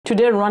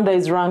Today, Rwanda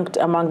is ranked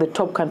among the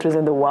top countries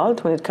in the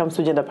world when it comes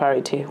to gender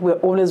parity. We're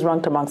always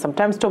ranked among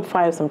sometimes top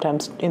 5,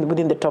 sometimes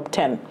within the top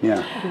 10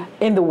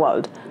 in the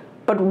world.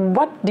 But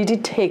what did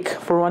it take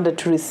for Rwanda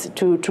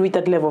to reach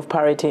that level of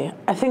parity?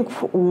 I think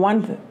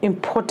one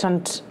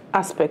important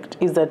aspect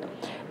is that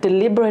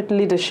deliberate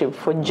leadership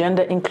for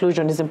gender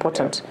inclusion is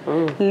important.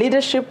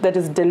 Leadership that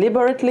is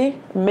deliberately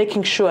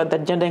making sure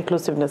that gender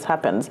inclusiveness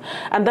happens.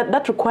 And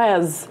that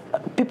requires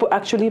people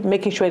actually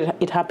making sure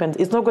it happens.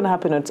 It's not going to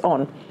happen on its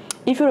own.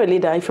 If you're a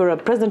leader, if you're a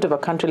president of a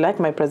country like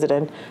my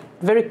president,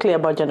 very clear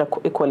about gender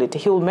equality.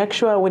 He will make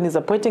sure when he's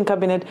appointing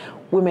cabinet,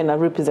 women are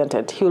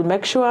represented. He will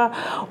make sure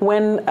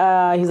when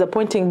he's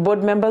appointing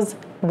board members,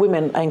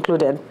 women are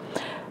included.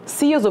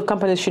 CEOs of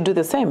companies should do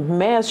the same.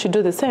 Mayors should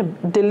do the same.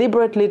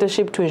 Deliberate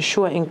leadership to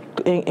ensure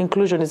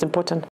inclusion is important.